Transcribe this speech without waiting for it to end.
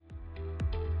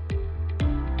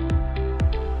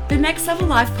The Next Level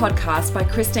Life podcast by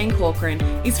Christine Corcoran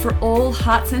is for all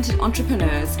heart-centered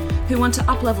entrepreneurs who want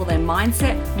to up-level their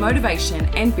mindset, motivation,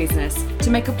 and business to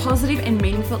make a positive and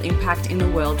meaningful impact in the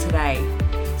world today.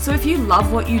 So if you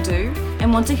love what you do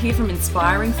and want to hear from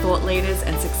inspiring thought leaders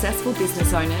and successful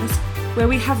business owners, where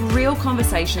we have real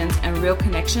conversations and real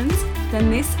connections, then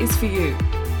this is for you.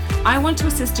 I want to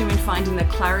assist you in finding the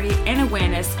clarity and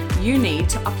awareness you need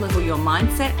to up-level your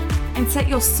mindset and set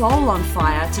your soul on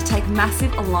fire to take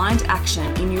massive aligned action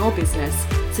in your business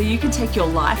so you can take your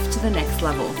life to the next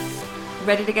level.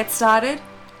 Ready to get started?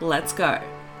 Let's go.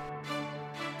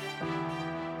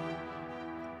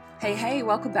 Hey,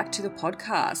 welcome back to the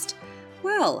podcast.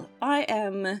 Well, I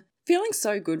am feeling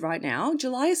so good right now.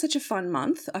 July is such a fun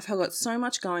month. I've got so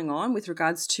much going on with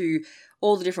regards to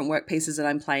all the different work pieces that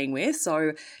I'm playing with.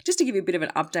 So just to give you a bit of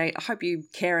an update, I hope you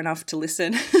care enough to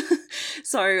listen.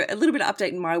 So a little bit of update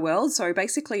in my world. So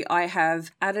basically I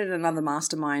have added another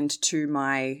mastermind to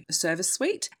my service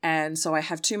suite. And so I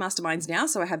have two masterminds now.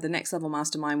 So I have the Next Level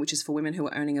Mastermind, which is for women who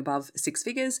are earning above 6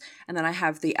 figures. And then I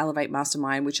have the Elevate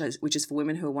Mastermind, which is for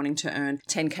women who are wanting to earn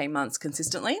 10K months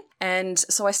consistently. And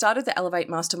so I started the Elevate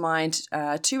Mastermind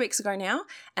 2 weeks ago now,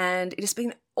 and it has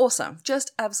been awesome,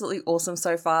 just absolutely awesome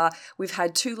so far. We've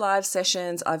had 2 live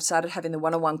sessions. I've started having the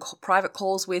one-on-one private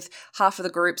calls with half of the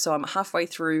group. So I'm halfway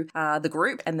through the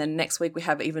group. And then next week we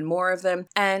have even more of them.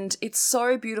 And it's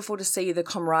so beautiful to see the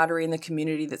camaraderie and the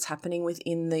community that's happening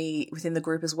within the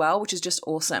group as well, which is just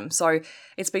awesome. So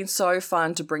it's been so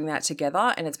fun to bring that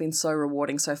together, and it's been so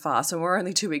rewarding so far. So we're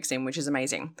only 2 weeks in, which is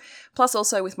amazing. Plus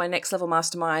also with my Next Level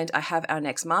Mastermind, I have our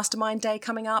next mastermind day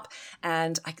coming up,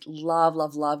 and I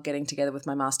love getting together with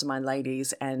my mastermind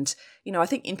ladies. And I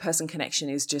think in-person connection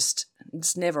is just,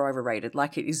 it's never overrated.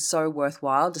 Like, it is so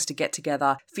worthwhile just to get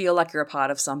together, feel like you're a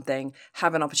part of something,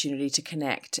 have an opportunity to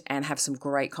connect and have some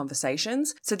great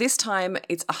conversations. So this time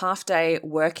it's a half-day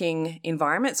working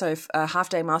environment. So a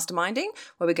half-day masterminding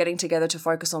where we're getting together to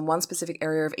focus on one specific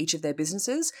area of each of their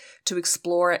businesses, to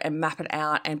explore it and map it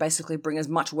out and basically bring as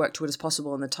much work to it as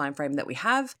possible in the time frame that we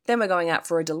have. Then we're going out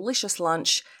for a delicious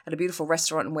lunch at a beautiful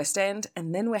restaurant in West End,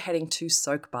 and then we're heading to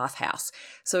Soak Bath House.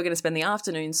 So we're going to spend the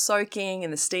afternoon soaking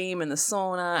in the steam and the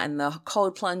sauna and the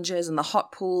cold plunges and the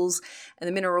hot pools and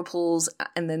the mineral pools,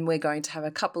 and then we're going to have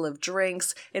a couple of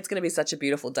drinks. It's going to be such a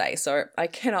beautiful day, so I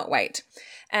cannot wait.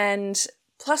 And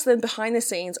plus then behind the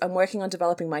scenes, I'm working on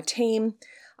developing my team.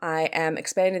 I am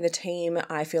expanding the team.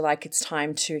 I feel like it's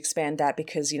time to expand that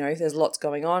because, there's lots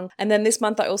going on. And then this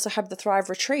month I also have the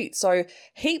Thrive Retreat. So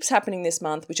heaps happening this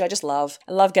month, which I just love.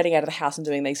 I love getting out of the house and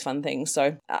doing these fun things.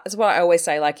 So that's what I always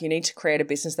say, like, you need to create a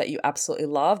business that you absolutely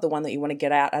love, the one that you want to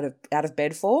get out of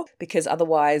bed for, because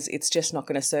otherwise it's just not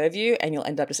going to serve you and you'll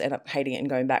end up hating it and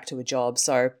going back to a job.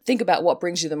 So think about what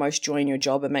brings you the most joy in your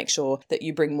job and make sure that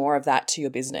you bring more of that to your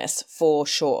business for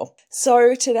sure.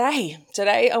 So today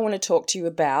I want to talk to you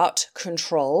about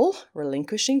control,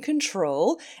 relinquishing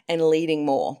control, and leading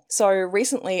more. So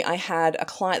recently I had a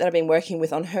client that I've been working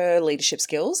with on her leadership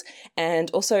skills,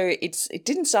 and also it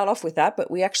didn't start off with that,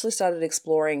 but we actually started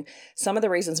exploring some of the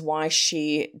reasons why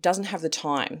she doesn't have the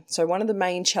time. So one of the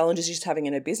main challenges she's having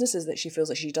in her business is that she feels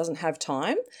like she doesn't have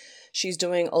time. She's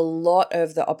doing a lot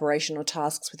of the operational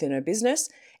tasks within her business,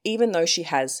 even though she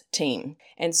has team.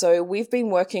 And so we've been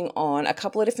working on a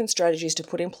couple of different strategies to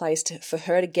put in place for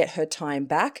her to get her time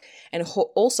back, and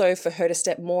also for her to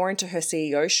step more into her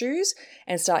CEO shoes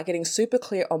and start getting super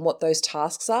clear on what those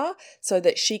tasks are so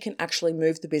that she can actually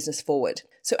move the business forward.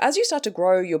 So as you start to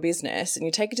grow your business and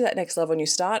you take it to that next level and you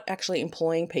start actually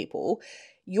employing people,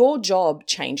 your job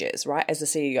changes, right? As a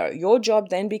CEO, your job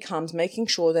then becomes making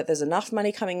sure that there's enough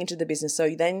money coming into the business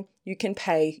so then you can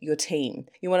pay your team.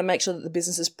 You want to make sure that the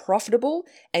business is profitable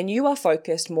and you are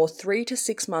focused more 3 to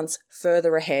 6 months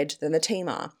further ahead than the team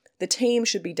are. The team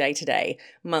should be day to day,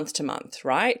 month to month,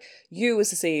 right? You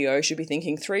as the CEO should be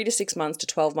thinking 3 to 6 months to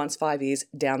 12 months, 5 years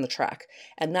down the track.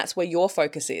 And that's where your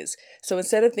focus is. So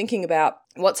instead of thinking about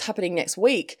what's happening next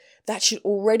week, that should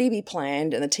already be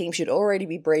planned and the team should already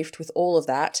be briefed with all of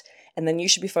that. And then you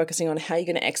should be focusing on how you're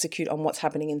going to execute on what's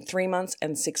happening in 3 months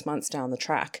and 6 months down the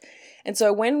track. And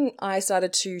so when I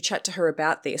started to chat to her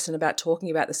about this and about talking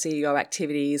about the CEO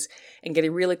activities and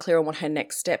getting really clear on what her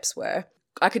next steps were,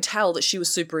 I could tell that she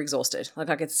was super exhausted. Like,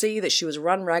 I could see that she was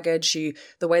run ragged.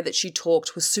 The way that she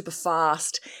talked was super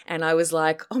fast. And I was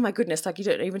like, oh my goodness, like, you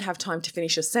don't even have time to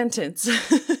finish a sentence.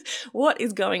 What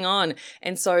is going on?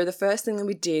 And so the first thing that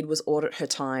we did was audit her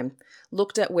time,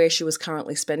 looked at where she was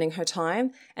currently spending her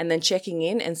time, and then checking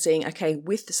in and seeing, okay,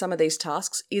 with some of these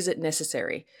tasks, is it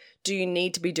necessary? Do you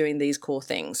need to be doing these core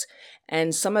things?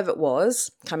 And some of it was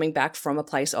coming back from a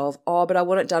place of, oh, but I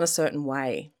want it done a certain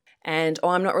way. And, oh,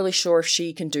 I'm not really sure if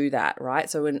she can do that, right?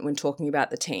 So when talking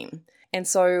about the team. And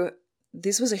so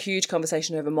this was a huge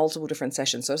conversation over multiple different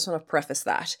sessions. So I just want to preface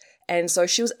that. And so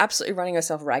she was absolutely running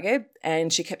herself ragged,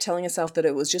 and she kept telling herself that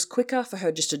it was just quicker for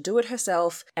her just to do it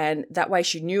herself. And that way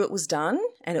she knew it was done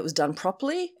and it was done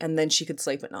properly, and then she could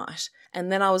sleep at night.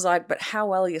 And then I was like, but how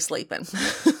well are you sleeping?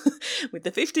 With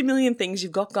the 50 million things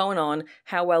you've got going on,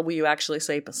 how well were you actually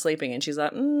sleeping? And she's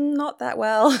like, not that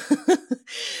well.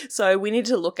 So we need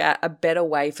to look at a better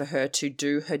way for her to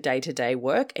do her day-to-day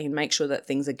work and make sure that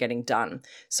things are getting done.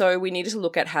 So we needed to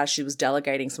look at how she was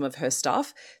delegating some of her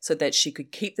stuff so that she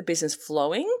could keep the business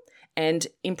flowing and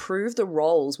improve the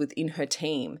roles within her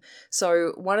team.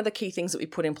 So one of the key things that we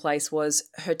put in place was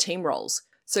her team roles.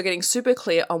 So getting super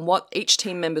clear on what each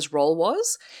team member's role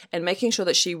was and making sure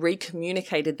that she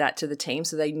recommunicated that to the team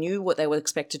so they knew what they were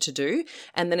expected to do.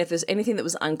 And then if there's anything that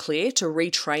was unclear, to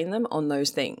retrain them on those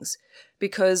things.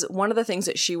 Because one of the things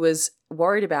that she was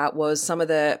worried about was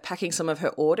packing some of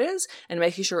her orders and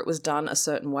making sure it was done a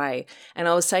certain way. And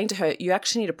I was saying to her, you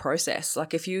actually need a process.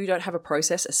 Like if you don't have a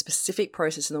process, a specific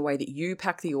process in the way that you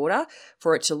pack the order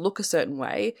for it to look a certain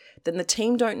way, then the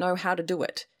team don't know how to do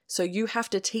it. So you have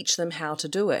to teach them how to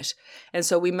do it. And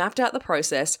so we mapped out the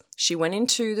process. She went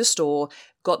into the store,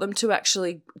 took them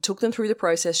through the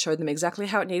process, showed them exactly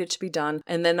how it needed to be done.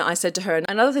 And then I said to her,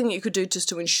 another thing that you could do just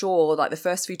to ensure, like the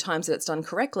first few times that it's done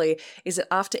correctly, is that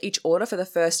after each order for the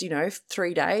first,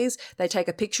 3 days, they take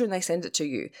a picture and they send it to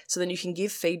you. So then you can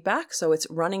give feedback. So it's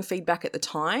running feedback at the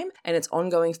time and it's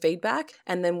ongoing feedback.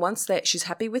 And then once she's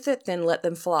happy with it, then let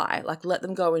them fly, like let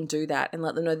them go and do that and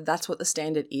let them know that that's what the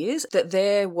standard is, that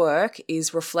their work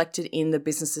is reflected in the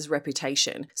business's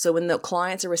reputation. So when the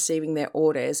clients are receiving their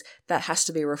orders, that has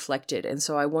to be reflected. And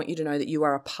so I want you to know that you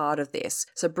are a part of this.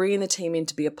 So bringing the team in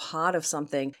to be a part of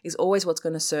something is always what's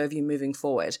going to serve you moving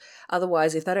forward.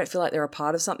 Otherwise, if they don't feel like they're a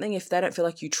part of something, if they don't feel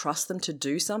like you trust them to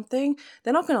do something,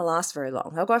 they're not going to last very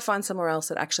long. They'll go find somewhere else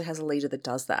that actually has a leader that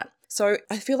does that. So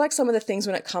I feel like some of the things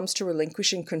when it comes to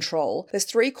relinquishing control, there's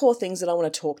 3 core things that I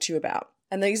want to talk to you about.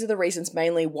 And these are the reasons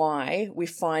mainly why we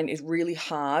find it really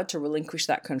hard to relinquish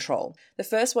that control. The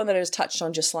first one that I just touched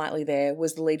on just slightly there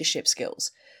was the leadership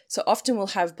skills. So often we'll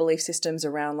have belief systems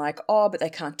around like, oh, but they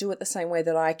can't do it the same way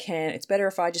that I can. It's better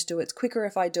if I just do it. It's quicker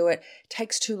if I do it. It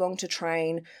takes too long to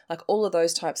train. Like all of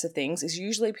those types of things is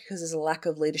usually because there's a lack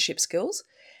of leadership skills.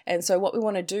 And so what we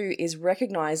want to do is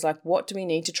recognize like what do we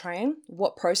need to train?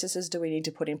 What processes do we need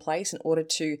to put in place in order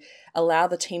to allow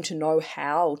the team to know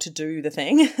how to do the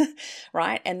thing,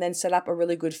 right? And then set up a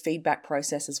really good feedback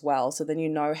process as well. So then you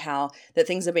know how that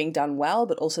things are being done well,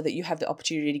 but also that you have the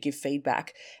opportunity to give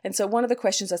feedback. And so one of the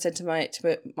questions I said to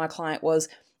my client was,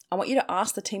 I want you to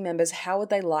ask the team members, how would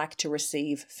they like to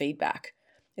receive feedback?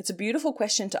 It's a beautiful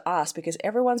question to ask because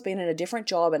everyone's been in a different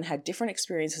job and had different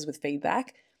experiences with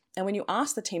feedback. And when you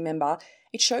ask the team member,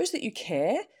 it shows that you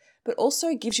care, but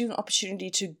also gives you an opportunity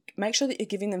to make sure that you're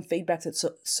giving them feedback that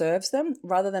serves them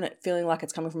rather than it feeling like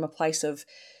it's coming from a place of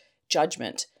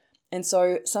judgment. And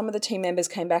so some of the team members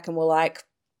came back and were like,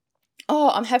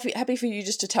 oh, I'm happy for you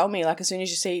just to tell me, like as soon as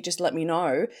you see it, just let me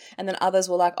know. And then others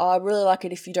were like, oh, I really like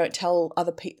it if you don't tell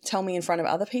me in front of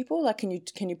other people. Like,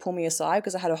 can you pull me aside?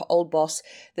 Because I had an old boss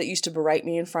that used to berate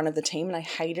me in front of the team and I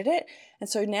hated it. And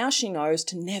so now she knows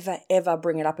to never, ever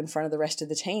bring it up in front of the rest of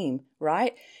the team,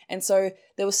 right? And so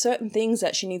there were certain things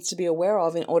that she needs to be aware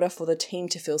of in order for the team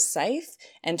to feel safe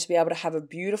and to be able to have a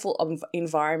beautiful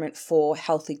environment for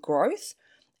healthy growth.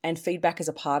 And feedback is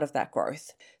a part of that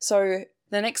growth. So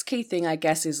the next key thing, I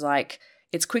guess, is like,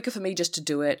 it's quicker for me just to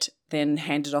do it than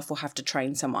hand it off or have to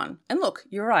train someone. And look,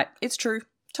 you're right. It's true.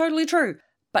 Totally true.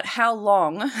 But how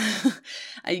long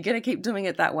are you going to keep doing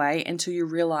it that way until you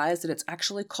realize that it's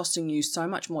actually costing you so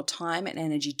much more time and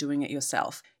energy doing it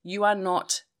yourself? You are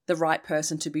not the right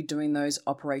person to be doing those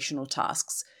operational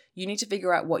tasks. You need to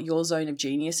figure out what your zone of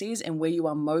genius is and where you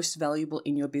are most valuable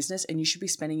in your business, and you should be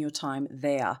spending your time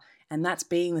there. And that's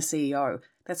being the CEO.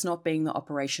 That's not being the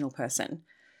operational person.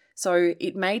 So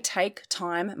it may take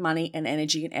time, money, and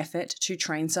energy and effort to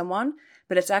train someone,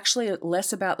 but it's actually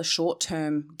less about the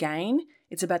short-term gain.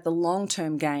 It's about the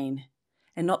long-term gain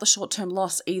and not the short-term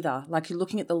loss either. Like you're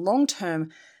looking at the long-term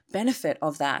benefit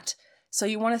of that. So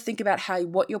you want to think about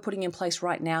what you're putting in place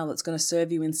right now that's going to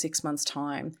serve you in 6 months'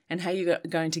 time and how you're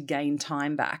going to gain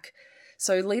time back.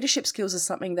 So leadership skills is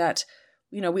something that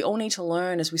we all need to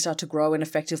learn as we start to grow and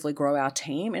effectively grow our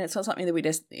team. And it's not something that we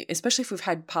just, especially if we've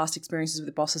had past experiences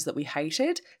with bosses that we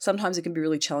hated, sometimes it can be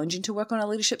really challenging to work on our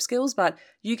leadership skills, but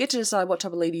you get to decide what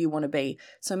type of leader you want to be.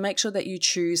 So make sure that you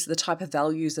choose the type of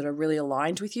values that are really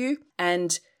aligned with you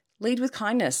and lead with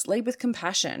kindness, lead with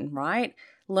compassion, right?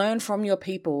 Learn from your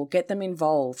people, get them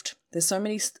involved. There's so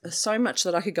much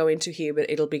that I could go into here, but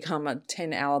it'll become a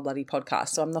 10-hour bloody podcast.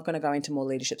 So I'm not going to go into more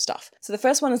leadership stuff. So the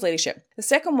first one is leadership. The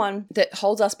second one that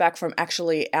holds us back from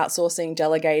actually outsourcing,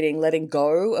 delegating, letting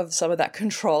go of some of that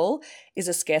control is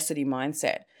a scarcity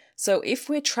mindset. So if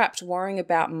we're trapped worrying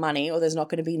about money, or there's not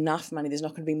going to be enough money, there's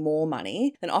not going to be more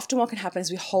money, then often what can happen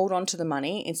is we hold on to the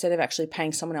money instead of actually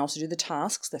paying someone else to do the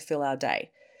tasks that fill our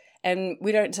day. And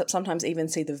we don't sometimes even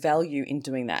see the value in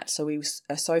doing that. So we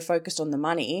are so focused on the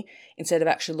money instead of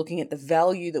actually looking at the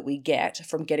value that we get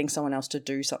from getting someone else to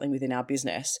do something within our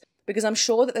business. Because I'm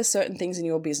sure that there's certain things in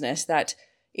your business that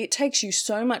it takes you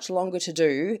so much longer to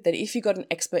do than if you got an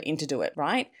expert in to do it,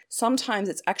 right? Sometimes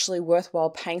it's actually worthwhile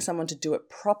paying someone to do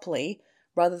it properly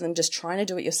rather than just trying to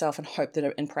do it yourself and hope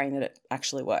that and praying that it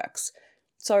actually works.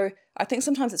 So I think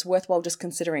sometimes it's worthwhile just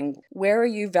considering, where are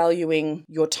you valuing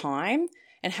your time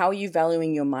and how are you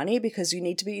valuing your money? Because you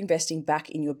need to be investing back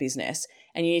in your business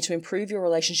and you need to improve your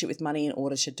relationship with money in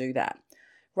order to do that.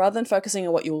 Rather than focusing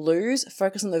on what you'll lose,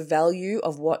 focus on the value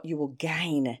of what you will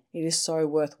gain. It is so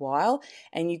worthwhile,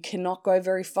 and you cannot go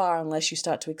very far unless you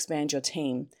start to expand your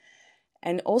team.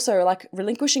 And also, like,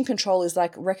 relinquishing control is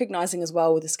like recognizing as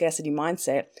well with the scarcity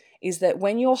mindset is that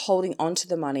when you're holding on to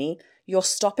the money, you're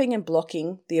stopping and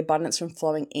blocking the abundance from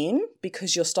flowing in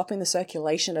because you're stopping the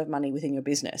circulation of money within your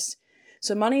business.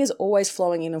 So money is always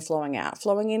flowing in and flowing out,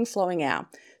 flowing in, flowing out.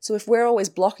 So if we're always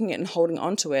blocking it and holding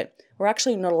on to it, we're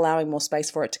actually not allowing more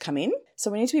space for it to come in. So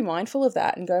we need to be mindful of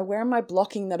that and go, where am I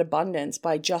blocking that abundance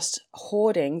by just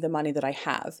hoarding the money that I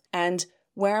have? And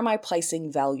where am I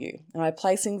placing value? Am I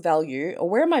placing value, or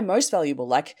where am I most valuable?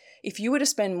 Like, if you were to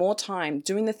spend more time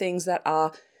doing the things that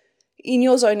are in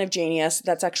your zone of genius,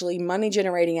 that's actually money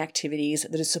generating activities,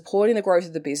 that is supporting the growth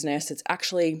of the business, it's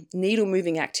actually needle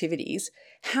moving activities,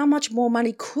 how much more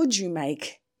money could you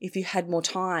make if you had more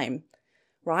time,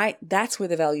 right? That's where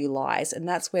the value lies. And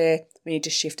that's where we need to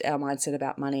shift our mindset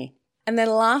about money. And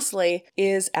then lastly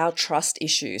is our trust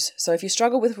issues. So if you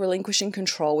struggle with relinquishing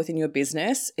control within your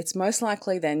business, it's most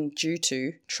likely then due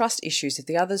to trust issues. If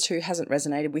the other two hasn't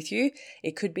resonated with you,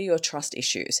 it could be your trust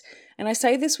issues. And I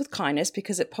say this with kindness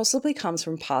because it possibly comes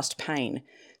from past pain.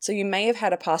 So you may have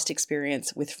had a past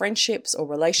experience with friendships or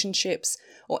relationships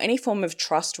or any form of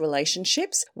trust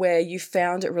relationships where you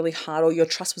found it really hard, or your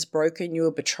trust was broken, you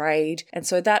were betrayed. And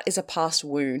so that is a past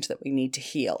wound that we need to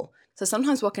heal. So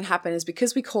sometimes what can happen is,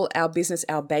 because we call our business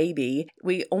our baby,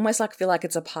 we almost like feel like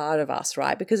it's a part of us,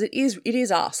 right? Because it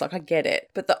is us, like I get it.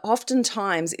 But the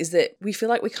oftentimes is that we feel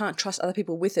like we can't trust other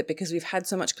people with it because we've had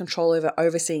so much control over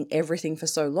overseeing everything for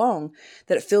so long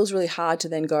that it feels really hard to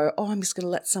then go, oh, I'm just going to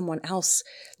let someone else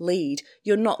lead.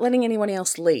 You're not letting anyone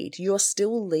else lead. You're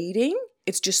still leading.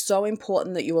 It's just so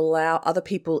important that you allow other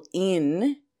people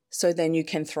in so then you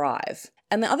can thrive.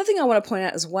 And the other thing I want to point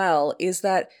out as well is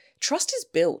that trust is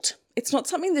built. It's not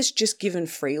something that's just given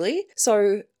freely.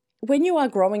 So when you are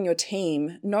growing your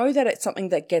team, know that it's something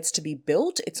that gets to be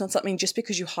built. It's not something just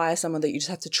because you hire someone that you just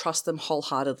have to trust them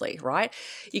wholeheartedly, right?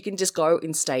 You can just go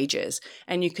in stages,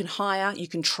 and you can hire, you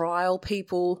can trial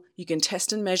people, you can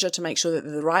test and measure to make sure that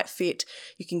they're the right fit.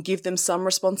 You can give them some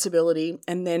responsibility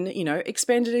and then,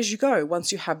 expand it as you go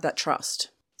once you have that trust.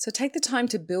 So take the time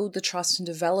to build the trust and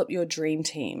develop your dream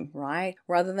team, right?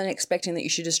 Rather than expecting that you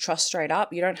should just trust straight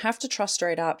up. You don't have to trust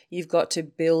straight up. You've got to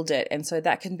build it. And so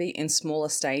that can be in smaller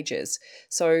stages.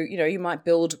 So, you might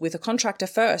build with a contractor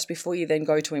first before you then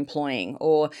go to employing,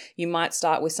 or you might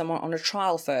start with someone on a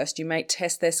trial first. You might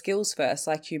test their skills first.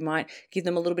 Like, you might give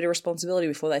them a little bit of responsibility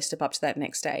before they step up to that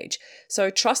next stage.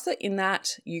 So trust that in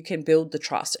that you can build the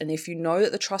trust. And if you know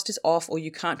that the trust is off, or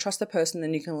you can't trust the person,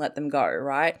 then you can let them go,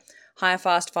 right? Hire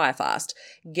fast, fire fast.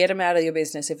 Get them out of your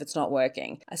business if it's not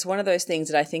working. It's one of those things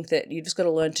that I think that you just got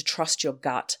to learn to trust your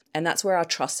gut. And that's where our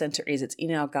trust center is. It's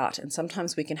in our gut. And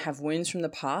sometimes we can have wounds from the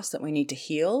past that we need to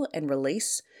heal and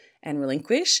release and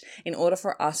relinquish in order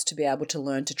for us to be able to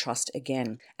learn to trust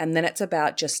again. And then it's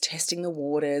about just testing the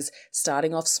waters,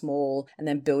 starting off small, and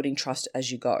then building trust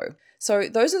as you go. So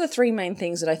those are the three main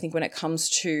things that I think when it comes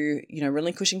to,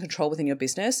 relinquishing control within your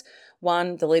business.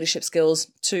 1, the leadership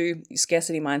skills. 2, your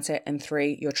scarcity mindset. And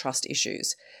 3, your trust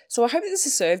issues. So I hope that this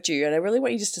has served you. And I really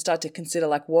want you just to start to consider,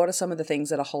 what are some of the things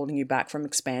that are holding you back from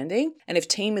expanding? And if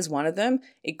team is one of them,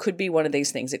 it could be one of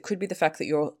these things. It could be the fact that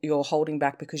you're holding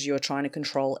back because you're trying to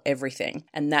control everything,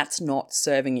 and that's not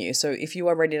serving you. So if you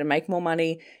are ready to make more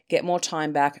money, get more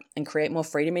time back, and create more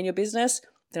freedom in your business,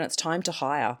 then it's time to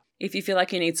hire. If you feel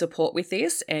like you need support with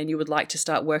this and you would like to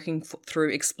start working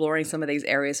through exploring some of these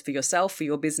areas for yourself, for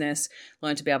your business,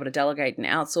 learn to be able to delegate and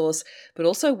outsource, but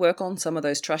also work on some of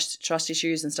those trust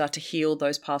issues and start to heal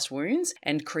those past wounds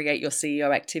and create your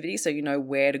CEO activity so you know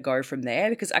where to go from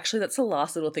there. Because actually that's the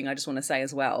last little thing I just want to say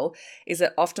as well, is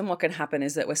that often what can happen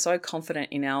is that we're so confident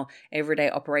in our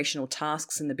everyday operational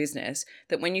tasks in the business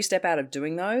that when you step out of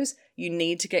doing those, you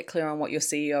need to get clear on what your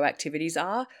CEO activities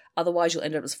are. Otherwise, you'll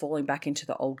end up just falling back into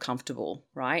the old comfortable,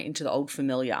 right? Into the old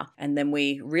familiar. And then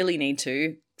we really need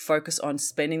to focus on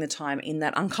spending the time in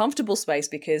that uncomfortable space,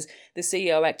 because the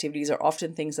CEO activities are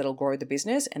often things that'll grow the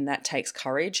business, and that takes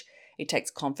courage, it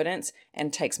takes confidence,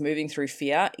 and takes moving through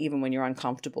fear even when you're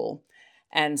uncomfortable.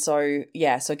 And so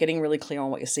getting really clear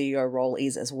on what your CEO role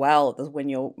is as well. When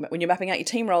you're mapping out your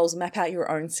team roles, map out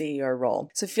your own CEO role.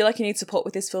 So if you feel like you need support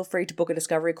with this, feel free to book a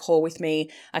discovery call with me.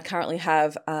 I currently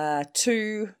have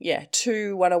two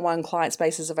one-on-one client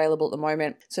spaces available at the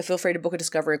moment. So feel free to book a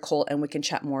discovery call and we can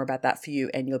chat more about that for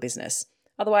you and your business.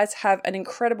 Otherwise, have an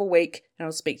incredible week and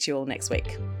I'll speak to you all next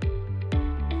week.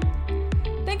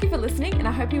 Thank you for listening, and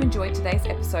I hope you enjoyed today's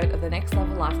episode of the Next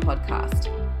Level Life podcast.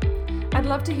 I'd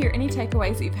love to hear any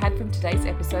takeaways that you've had from today's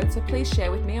episode, so please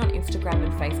share with me on Instagram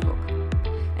and Facebook.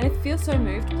 And if you feel so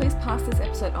moved, please pass this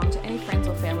episode on to any friends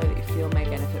or family that you feel may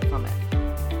benefit from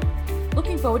it.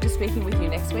 Looking forward to speaking with you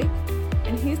next week,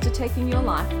 and here's to taking your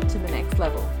life to the next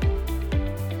level.